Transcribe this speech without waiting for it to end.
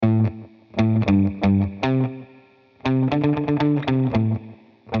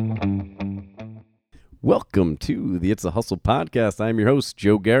Welcome to the It's a Hustle podcast. I'm your host,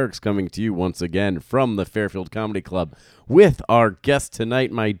 Joe Garrix, coming to you once again from the Fairfield Comedy Club with our guest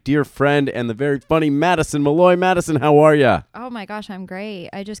tonight, my dear friend and the very funny Madison Malloy. Madison, how are ya? Oh my gosh, I'm great.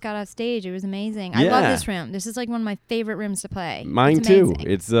 I just got off stage. It was amazing. I love this room. This is like one of my favorite rooms to play. Mine too.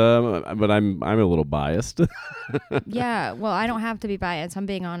 It's but I'm a little biased. Yeah, well, I don't have to be biased. I'm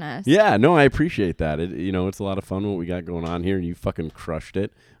being honest. Yeah, no, I appreciate that. It's a lot of fun what we got going on here, and you fucking crushed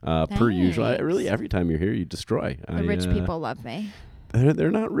it per usual. Really, every time you're here, you destroy. The rich people love me.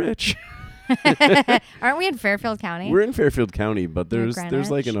 They're not rich. Aren't we in Fairfield County? We're in Fairfield County, but there's Greenwich?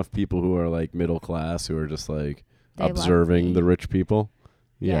 like enough people who are like middle class who are just like They love observing me. the rich people.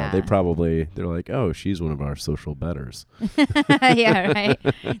 Yeah, Yeah. they're like, oh, she's one of our social betters. Yeah, right.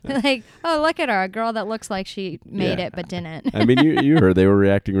 They're like, oh, look at her, a girl that looks like she made Yeah. it but didn't. I mean, you heard they were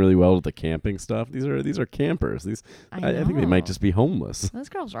reacting really well to the camping stuff. These are campers. I think they might know. just be homeless. Those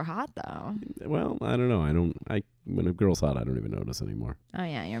girls are hot though. Well, I don't know. When a girl's hot, I don't even notice anymore. Oh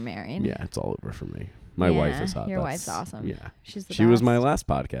yeah, you're married. Yeah, it's all over for me. My wife is hot. Your wife's awesome. Yeah. She's the She was my best. last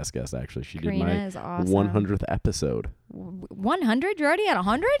podcast guest, actually. She Karina did my is awesome. 100th episode. 100? You're already at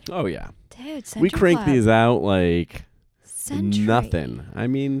 100? Oh, yeah. Dude, Century We crank Club. these out like Century. nothing. I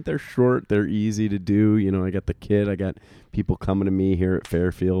mean, they're short. They're easy to do. You know, I got the kid. I got people coming to me here at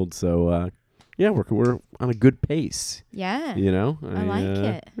Fairfield. So, yeah, we're on a good pace. Yeah. You know? I like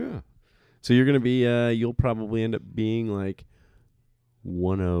it. Yeah. So you're going to be, you'll probably end up being like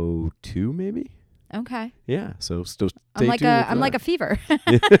 102 maybe? Okay. Yeah. So stay I'm like tuned. I'm like a fever.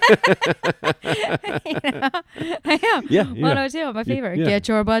 You know? I am. Yeah, 102. I'm a fever. yeah. Get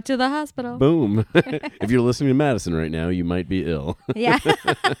your butt to the hospital. Boom. If you're listening to Madison right now, you might be ill. Yeah.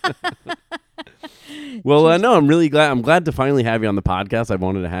 Well, no, I'm really glad. I'm glad to finally have you on the podcast. I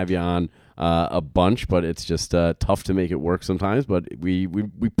wanted to have you on a bunch, but it's just tough to make it work sometimes. But we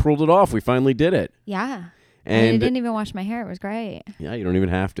pulled it off. We finally did it. Yeah. And I didn't even wash my hair. It was great. Yeah, you don't even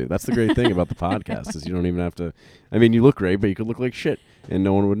have to. That's the great thing about the podcast is you don't even have to. I mean, you look great, but you could look like shit, and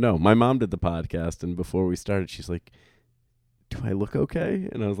no one would know. My mom did the podcast, and before we started, she's like, "Do I look okay?"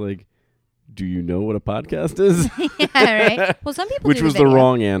 And I was like, "Do you know what a podcast is?" Yeah, right. Well, some people Which do was the video.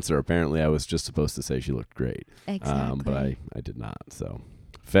 wrong answer. Apparently, I was just supposed to say she looked great. Exactly. But I did not. So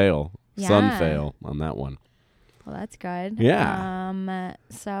fail. Sun Yeah. fail on that one. Well, that's good. Yeah.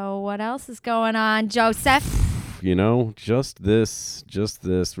 So what else is going on, Joseph? You know, just this.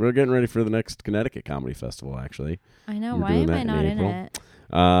 We're getting ready for the next Connecticut Comedy Festival, actually. I know. We're Why doing am that I in not in April.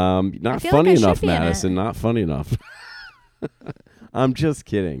 it? Not feel funny like I should enough, be in it. Madison. Not funny enough. I'm just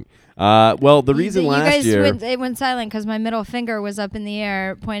kidding. Well, the reason you last guys year. it went silent because my middle finger was up in the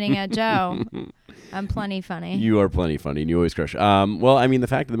air pointing at Joe. I'm plenty funny. You are plenty funny, and you always crush. Well, I mean, the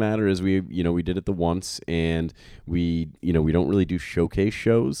fact of the matter is, we did it the once, and we don't really do showcase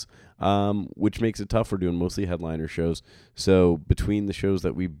shows, which makes it tough. We're doing mostly headliner shows. So between the shows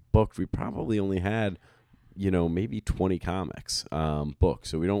that we booked, we probably only had, maybe 20 comics booked.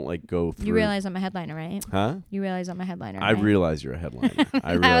 So we don't like go through. You realize I'm a headliner, right? Huh? You realize I'm a headliner. I right? realize you're a headliner.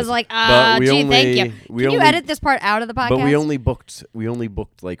 I was like, But we gee, only- thank you. we Can you only- edit this part out of the podcast? But we only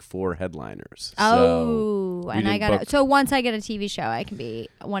booked like 4 headliners. Oh, and I didn't got book- So once I get a TV show, I can be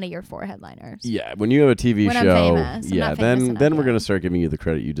one of your 4 headliners. Yeah, when you have a TV When I'm show, famous. I'm yeah, not famous then enough we're yet. gonna start giving you the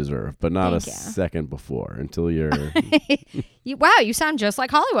credit you deserve, but not Thank a you. second before until you're. Wow, you sound just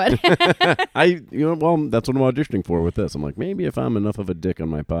like Hollywood. Well, that's what I'm auditioning for with this. I'm like, maybe if I'm enough of a dick on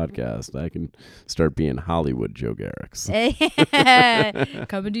my podcast, I can start being Hollywood Joe Garrix.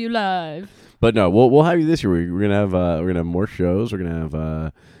 Coming to you live. But no, we'll have you this year. We're gonna have more shows. We're gonna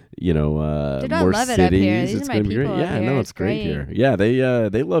have. Dude, I More love it cities. up here. These It's are my gonna be great. people up Yeah, here. no, It's great great. here. Yeah,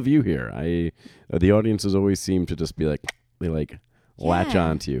 they love you here. The audiences always seem to just be like they like latch Yeah,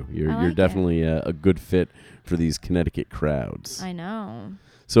 onto you. You're I like definitely a good fit for these Connecticut crowds. I know.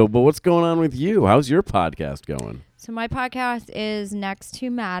 So, but what's going on with you? How's your podcast going? So my podcast is Next to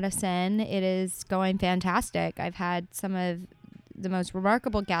Madison. It is going fantastic. I've had some of the most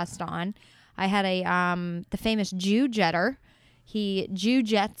remarkable guests on. I had the famous Jew jetter. He Jew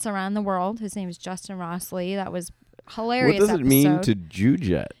jets around the world. His name is Justin Rossley. That was hilarious. What does it mean episode. to Jew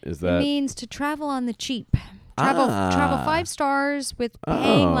jet? Is It that means to travel on the cheap. Travel 5 stars with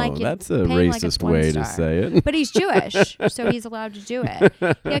paying like that's a paying like racist one way star. to say it. But he's Jewish, so he's allowed to do it.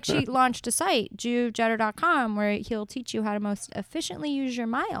 He actually launched a site, JewJetter.com, where he'll teach you how to most efficiently use your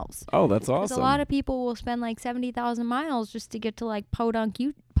miles. Oh, that's Because awesome. a lot of people will spend like 70,000 miles just to get to like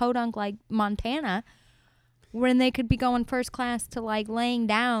Podunk, like Montana, when they could be going first class to like laying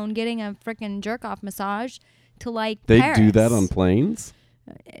down, getting a freaking jerk off massage to like They Paris. do that on planes?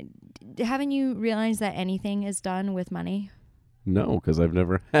 Haven't you realized that anything is done with money? No, because I've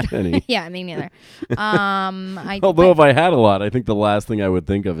never had any. Yeah, me neither. Although if I had a lot, I think the last thing I would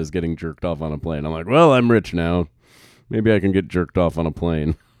think of is getting jerked off on a plane. I'm like, well, I'm rich now. Maybe I can get jerked off on a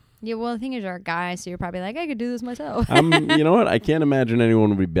plane. Yeah, well, the thing is, you're a guy, so you're probably like, I could do this myself. You know what? I can't imagine anyone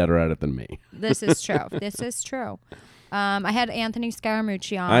would be better at it than me. This is true. This is true. I had Anthony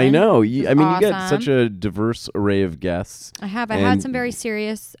Scaramucci on. I know. You awesome. get such a diverse array of guests. I have. I had some very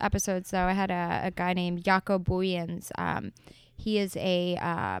serious episodes, though. I had a guy named Jaco Buyens. He is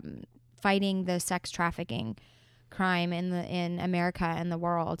fighting the sex trafficking crime in America and the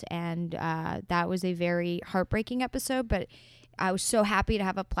world, and that was a very heartbreaking episode. But I was so happy to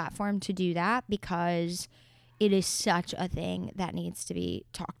have a platform to do that because it is such a thing that needs to be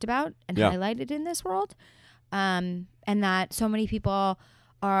talked about and highlighted in this world. And that so many people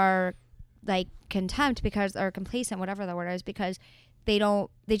are like contempt because or complacent, whatever the word is, because they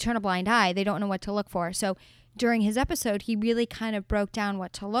turn a blind eye. They don't know what to look for. So during his episode, he really kind of broke down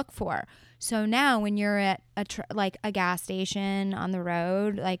what to look for. So now when you're at a gas station on the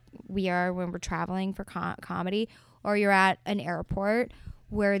road, like we are when we're traveling for comedy, or you're at an airport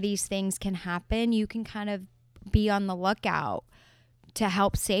where these things can happen, you can kind of be on the lookout to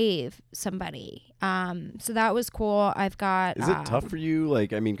help save somebody. So that was cool. I've got. Is it tough for you?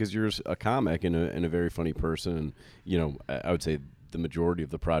 Like, I mean, because you're a comic and a very funny person, and you know, I would say the majority of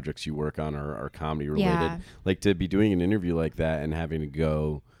the projects you work on are comedy related. Yeah. Like to be doing an interview like that and having to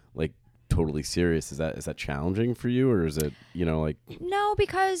go like totally serious, is that challenging for you, or is it, you know, like? No,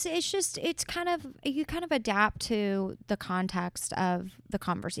 because it's kind of, you kind of adapt to the context of the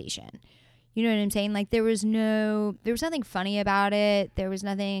conversation. You know what I'm saying? Like there was nothing funny about it. There was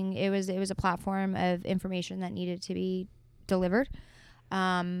nothing. It was a platform of information that needed to be delivered.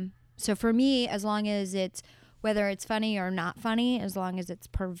 So for me, as long as it's, whether it's funny or not funny, as long as it's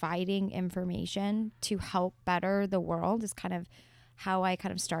providing information to help better the world, is kind of how I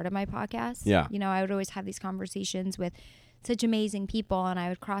kind of started my podcast. Yeah. You know, I would always have these conversations with such amazing people, and I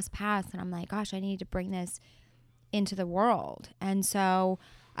would cross paths, and I'm like, gosh, I need to bring this into the world. And so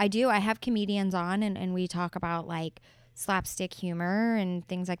I have comedians on, and we talk about like slapstick humor and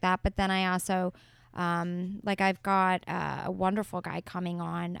things like that. But then I also, I've got a wonderful guy coming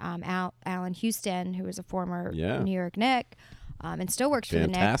on, Alan Houston, who is a former New York Knick, and still works for the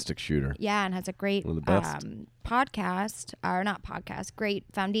Knicks. Fantastic shooter. Yeah, and has a great great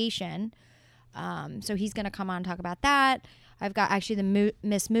foundation. So he's going to come on and talk about that. I've got actually the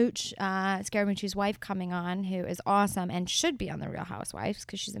Miss Mooch, Scaramucci's wife, coming on, who is awesome and should be on The Real Housewives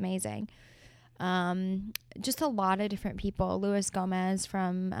because she's amazing. Just a lot of different people. Luis Gomez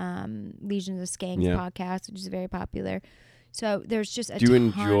from Legions of Skanks podcast, which is very popular. So there's just a ton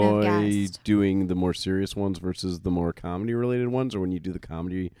of guests. Do you enjoy doing the more serious ones versus the more comedy-related ones, or when you do the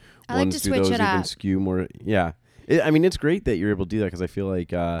comedy I ones, like to do switch those it even up. skew more? Yeah. I mean, it's great that you're able to do that because I feel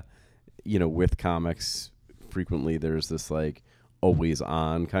like, you know, with comics, frequently there's this like always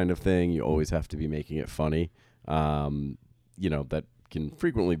on kind of thing. You always have to be making it funny. You know, that can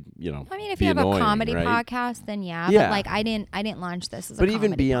frequently, you know, I mean, if be you have annoying, a comedy right? podcast, then yeah. Yeah. But like I didn't launch this as a But comedy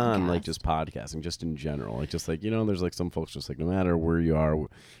even beyond podcast. like just podcasting, just in general, like just like, you know, there's like some folks just like no matter where you are,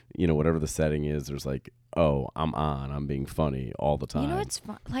 you know, whatever the setting is, there's like, oh, I'm being funny all the time. You know what's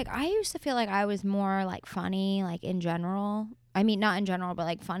fun? Like I used to feel like I was more like funny, like in general. I mean, not in general, but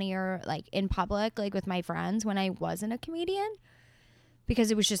like funnier, like in public, like with my friends when I wasn't a comedian,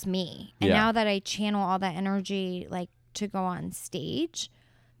 because it was just me. And now that I channel all that energy, like to go on stage,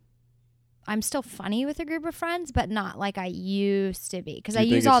 I'm still funny with a group of friends, but not like I used to be, because I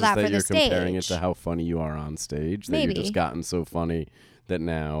use all that for the stage. You're comparing it to how funny you are on stage, that Maybe. you've just gotten so funny that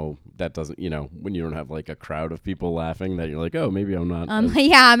now that doesn't, you know, when you don't have like a crowd of people laughing, that you're like, oh, maybe I'm not.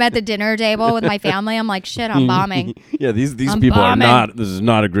 I'm at the dinner table with my family. I'm like, shit, I'm bombing. Yeah, these people are not. This is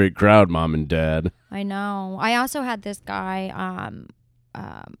not a great crowd, Mom and Dad. I know. I also had this guy,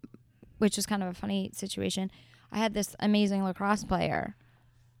 which is kind of a funny situation. I had this amazing lacrosse player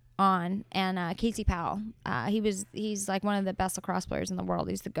on, and Casey Powell. He's like one of the best lacrosse players in the world.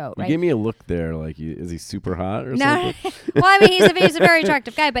 He's the GOAT, right? You gave me a look there, like, is he super hot or something? Well, I mean, he's a very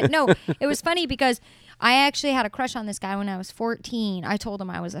attractive guy, but no, it was funny because I actually had a crush on this guy when I was 14. I told him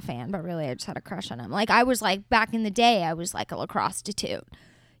I was a fan, but really I just had a crush on him. Like I was like, back in the day, I was like a lacrosse-titute.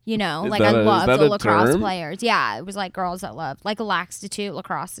 You know, like I loved the lacrosse players. Yeah, it was like girls that loved, like a lax-titute,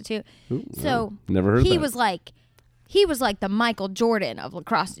 lacrosse-titute. So never heard he that. was like the Michael Jordan of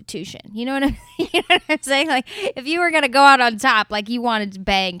lacrosse-titution. You know what I'm saying? Like if you were going to go out on top, like you wanted to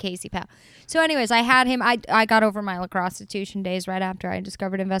bang Casey Powell. So anyways, I had him. I got over my lacrosse-titution days right after I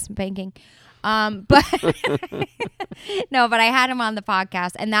discovered investment banking. But no, but I had him on the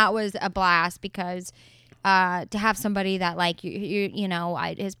podcast, and that was a blast because to have somebody that like you know,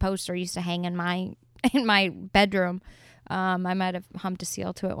 his poster used to hang in my bedroom. I might have humped a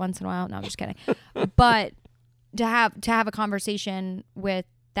seal to it once in a while. No, I'm just kidding. But to have a conversation with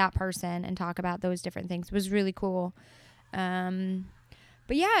that person and talk about those different things was really cool.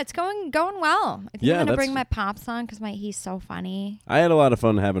 But yeah, it's going well. I think I'm gonna bring my pops on because he's so funny. I had a lot of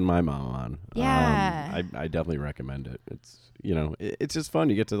fun having my mom on. Yeah, I definitely recommend it. It's it's just fun.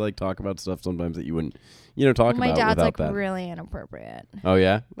 You get to like talk about stuff sometimes that you wouldn't talk about. My dad's without like that. really inappropriate. Oh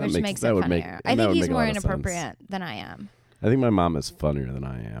yeah, Which makes it funnier. I think he's more inappropriate than I am. I think my mom is funnier than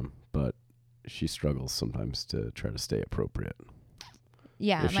I am, but she struggles sometimes to try to stay appropriate.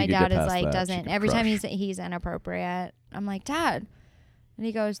 Yeah, my dad is like doesn't. Every time he's inappropriate, I'm like, Dad. And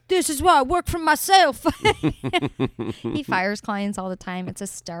he goes, this is why I work for myself. He fires clients all the time. It's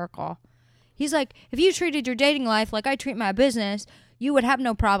hysterical. He's like, if you treated your dating life like I treat my business, you would have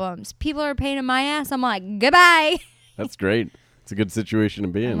no problems. People are a pain in my ass. I'm like, goodbye. That's great. It's a good situation to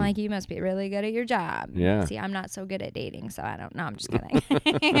be in. I'm like, you must be really good at your job. Yeah. See, I'm not so good at dating, so I don't know. I'm just kidding.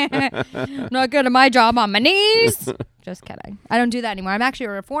 Not good at my job on my knees. Just kidding. I don't do that anymore. I'm actually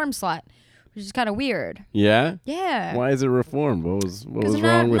a reform slut. Which is kind of weird. Yeah? Yeah. Why is it reformed? What was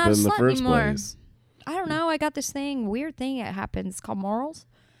wrong with it in the first place? I don't know. I got this weird thing that happens. It's called morals.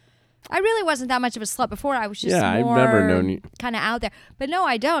 I really wasn't that much of a slut before. I was just I've never known you. Kind of out there. But no,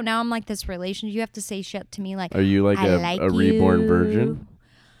 I don't. Now I'm like this relationship. You have to say shit to me like, are you like a reborn virgin?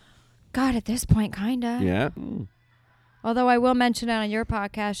 God, at this point, kind of. Yeah? Although I will mention it on your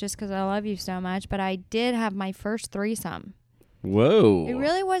podcast just because I love you so much. But I did have my first threesome. Whoa. It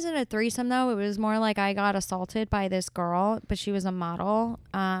really wasn't a threesome, though. It was more like I got assaulted by this girl, but she was a model,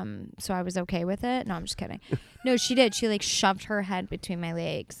 so I was okay with it. No, I'm just kidding. No, she did. She, like, shoved her head between my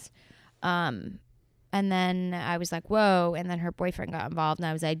legs. And then I was like, whoa. And then her boyfriend got involved, and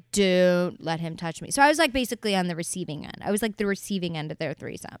I was like, don't let him touch me. So I was, like, basically on the receiving end. I was, like, the receiving end of their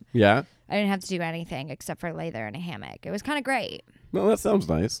threesome. Yeah? I didn't have to do anything except for lay there in a hammock. It was kind of great. Well, that sounds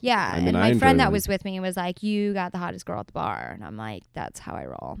nice. Yeah, and my friend that was with me was like, you got the hottest girl at the bar. And I'm like, that's how I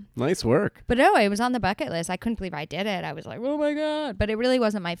roll. Nice work. But no, it was on the bucket list. I couldn't believe I did it. I was like, oh, my God. But it really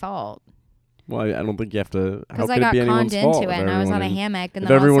wasn't my fault. Well, I don't think you have to. Because I got conned into it, and I was on a hammock. And if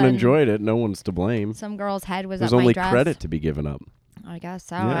then everyone enjoyed it, no one's to blame. Some girl's head was There's up my only dress. credit to be given up. I guess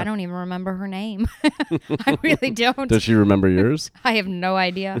so. Yeah. I don't even remember her name. I really don't. Does she remember yours? I have no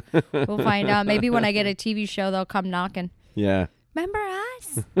idea. We'll find out. Maybe when I get a TV show, they'll come knocking. Yeah. Remember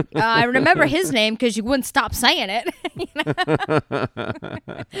us? I remember his name because you wouldn't stop saying it.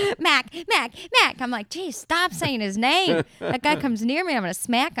 Mac. I'm like, geez, stop saying his name. That guy comes near me, I'm going to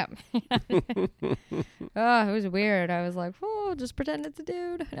smack him. Oh, it was weird. I was like, oh, just pretend it's a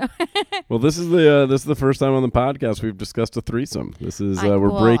dude. Well, this is the first time on the podcast we've discussed a threesome. This is we're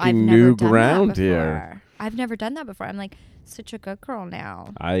breaking new ground here. I've never done that before. I'm like such a good girl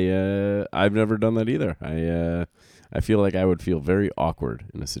now. I've never done that either. I feel like I would feel very awkward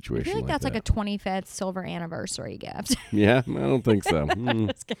in a situation I feel like that's that. like a 25th silver anniversary gift. Yeah, I don't think so.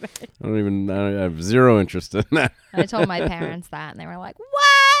 I have zero interest in that. I told my parents that, and they were like,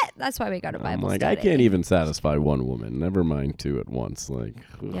 what? That's why we go to Bible study. I can't even satisfy one woman, never mind two at once. Like,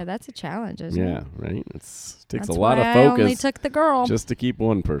 ugh. Yeah, that's a challenge, isn't it? Yeah, right? It takes a That's lot of why focus I only took the girl. just to keep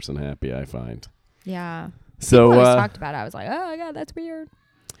one person happy, I find. Yeah. So People always talked about it. I was like, oh, God, that's weird.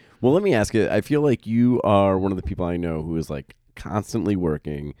 Well, let me ask you. I feel like you are one of the people I know who is like constantly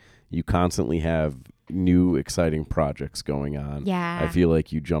working. You constantly have new exciting projects going on. Yeah. I feel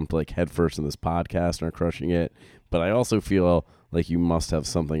like you jumped like headfirst in this podcast and are crushing it. But I also feel like you must have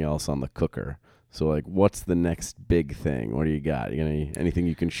something else on the cooker. So, like, what's the next big thing? What do you got? Anything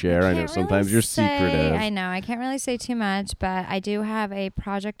you can share? I know sometimes you're secretive. I know. I can't really say too much, but I do have a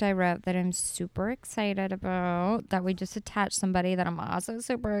project I wrote that I'm super excited about, that we just attached somebody that I'm also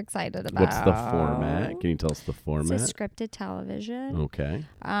super excited about. What's the format? Can you tell us the format? It's a scripted television. Okay.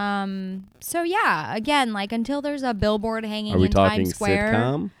 So, yeah, again, like, until there's a billboard hanging in Times Square.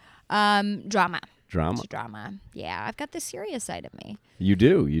 Are we talking sitcom? Drama. Drama? It's drama. Yeah, I've got the serious side of me. You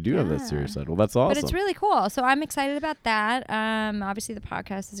do have that serious side. Well, that's awesome. But it's really cool. So I'm excited about that. Obviously, the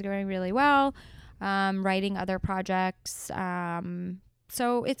podcast is going really well. Writing other projects.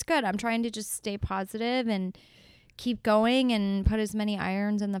 So it's good. I'm trying to just stay positive and keep going and put as many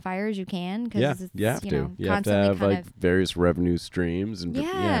irons in the fire as you can. Yeah, you have to. You have to have like various revenue streams. And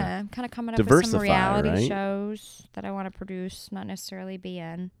I'm kind of coming up with some reality shows that I want to produce, not necessarily be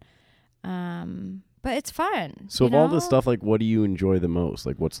in. But it's fun. So of all this stuff, like, what do you enjoy the most?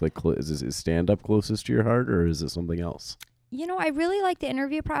 Like, what's like, is stand-up closest to your heart, or is it something else? I really like the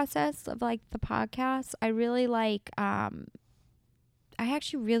interview process of like the podcast. I really like, I I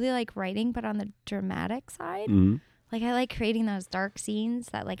actually really like writing, but on the dramatic side. Mm-hmm. Like, I like creating those dark scenes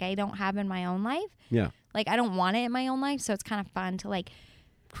that, like, I don't have in my own life. Yeah. Like, I don't want it in my own life, so it's kind of fun to, like,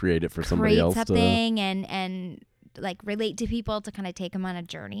 Create it for somebody create else something and like, relate to people to kind of take them on a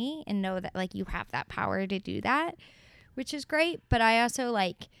journey and know that, like, you have that power to do that, which is great. But I also,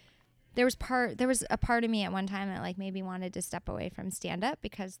 like, there was a part of me at one time that, like, maybe wanted to step away from stand-up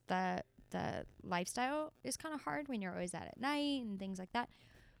because the lifestyle is kind of hard when you're always out at night and things like that.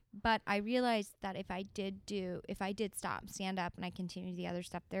 But I realized that if I did stop stand up and I continued the other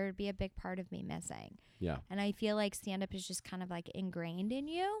stuff, there would be a big part of me missing. Yeah. And I feel like stand up is just kind of like ingrained in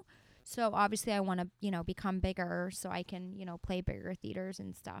you. So obviously I want to, become bigger so I can, play bigger theaters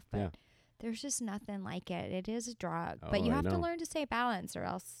and stuff. But there's just nothing like it. It is a drug. But you have to learn to stay balanced, or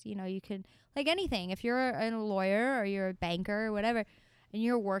else, you could, like anything, if you're a lawyer or you're a banker or whatever, and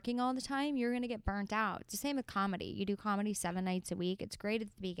you're working all the time, you're going to get burnt out. It's the same with comedy. You do comedy 7 nights a week. It's great at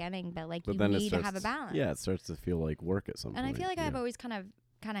the beginning, but you need to have a balance. Yeah, it starts to feel like work at some point. And I feel like I've always kind of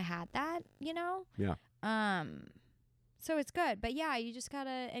had that, Yeah. So it's good. But yeah, you just got to,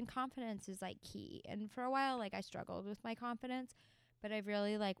 and confidence is like key. And for a while, like, I struggled with my confidence, but I've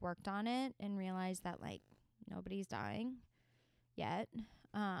really, like, worked on it and realized that, like, nobody's dying yet.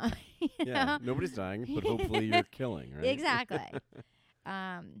 Nobody's dying, but hopefully you're killing, right? Exactly.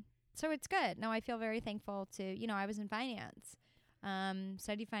 So it's good. No, I feel very thankful to, I was in finance,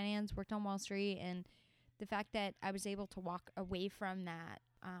 studied finance, worked on Wall Street, and the fact that I was able to walk away from that,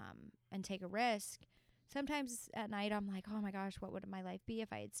 and take a risk. Sometimes at night I'm like, oh my gosh, what would my life be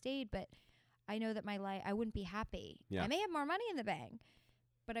if I had stayed? But I know that I wouldn't be happy. Yeah. I may have more money in the bank,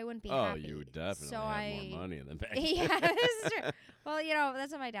 but I wouldn't be happy. Oh, you would definitely have more money in the bank. Yeah, that's true. Well,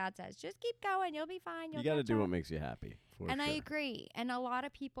 that's what my dad says. Just keep going. You'll be fine. You got to do what makes you happy. And I agree. And a lot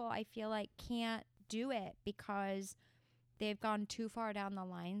of people, I feel like, can't do it because they've gone too far down the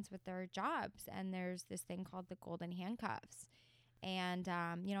lines with their jobs. And there's this thing called the golden handcuffs. And,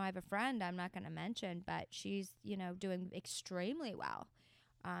 I have a friend I'm not going to mention, but she's, doing extremely well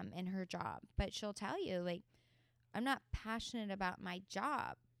in her job. But she'll tell you, like, I'm not passionate about my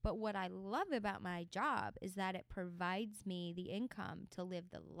job, but what I love about my job is that it provides me the income to live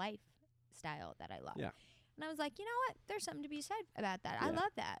the lifestyle that I love. Yeah. And I was like, you know what? There's something to be said about that. Yeah. I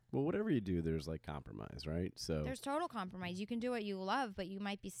love that. Well, whatever you do, there's, like, compromise, right? So there's total compromise. You can do what you love, but you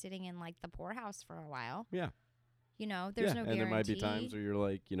might be sitting in, like, the poorhouse for a while. Yeah. There's no guarantee. And there might be times where you're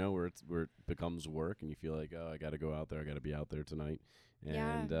like, where it becomes work and you feel like, oh, I got to go out there. I got to be out there tonight.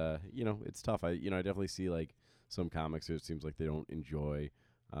 And, it's tough. I definitely see, like, some comics who it seems like they don't enjoy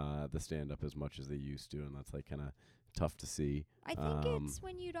the stand-up as much as they used to. And that's, like, kind of tough to see. I think it's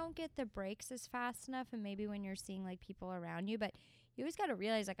when you don't get the breaks as fast enough, and maybe when you're seeing, like, people around you. But you always got to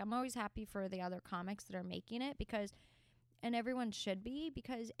realize, like, I'm always happy for the other comics that are making it and everyone should be,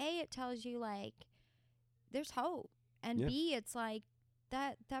 because A, it tells you, like, there's hope. And B, it's like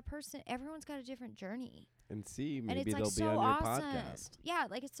that person, everyone's got a different journey. And C, maybe and it's, like, they'll so be on awesome. your podcast. Yeah,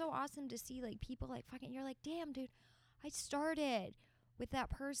 like, it's so awesome to see, like, people, like, fucking, you're like, damn, dude, I started with that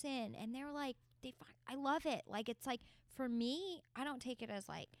person and they're like, I love it. Like, it's like, for me, I don't take it as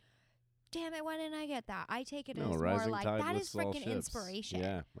like, damn it, why didn't I get that? I take it as more like, that is freaking inspiration.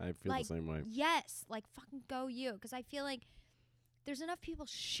 Yeah, I feel like, the same way. Yes, like, fucking go you. Because I feel like there's enough people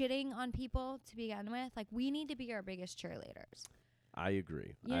shitting on people to begin with. Like, we need to be our biggest cheerleaders. I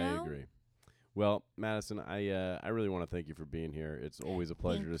agree. You know? I agree. Well, Madison, I really want to thank you for being here. It's always a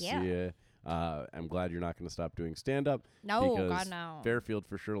pleasure to see you. I'm glad you're not going to stop doing stand-up. No, God, no. Fairfield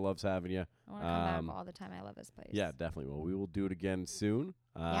for sure loves having you. I want to come back all the time. I love this place. Yeah, definitely. Well, we will do it again soon.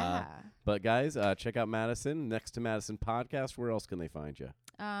 Yeah. But, guys, check out Madison, Next to Madison podcast. Where else can they find you?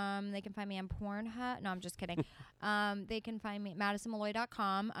 They can find me on Pornhub. No, I'm just kidding. They can find me at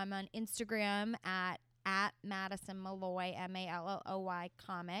MadisonMalloy.com. I'm on Instagram at Madison Malloy, MALLOY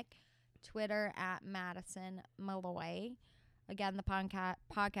comic. Twitter at Madison Malloy. Again, the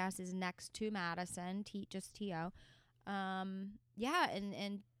podcast is Next to Madison, just T-O. Yeah,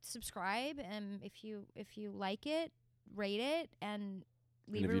 and subscribe. And if you like it, rate it, and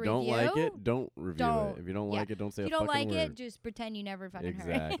leave a review. And if you don't like it, don't review it. If you don't like it, don't say a fucking word. If you don't like it, just pretend you never fucking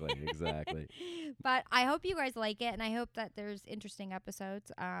heard it. Exactly. But I hope you guys like it, and I hope that there's interesting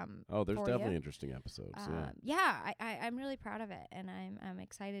episodes. There's definitely interesting episodes. I'm really proud of it, and I'm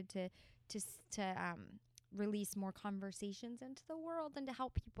excited to release more conversations into the world and to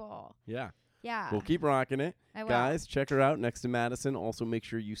help people. Yeah. Yeah. We'll keep rocking it. I will. Guys, check her out, Next to Madison. Also, make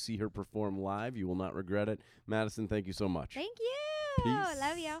sure you see her perform live. You will not regret it. Madison, thank you so much. Thank you. Peace.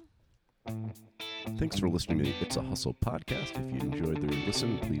 Love you. Thanks for listening to the It's a Hustle podcast. If you enjoyed the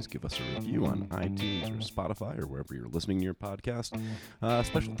listen, please give us a review on iTunes or Spotify or wherever you're listening to your podcast.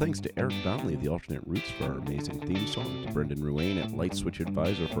 Special thanks to Eric Donnelly of the Alternate Roots for our amazing theme song, to Brendan Ruane at Light Switch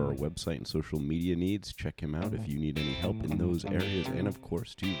Advisor for our website and social media needs. Check him out if you need any help in those areas. And of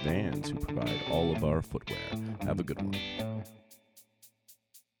course to Vans, who provide all of our footwear. Have a good one.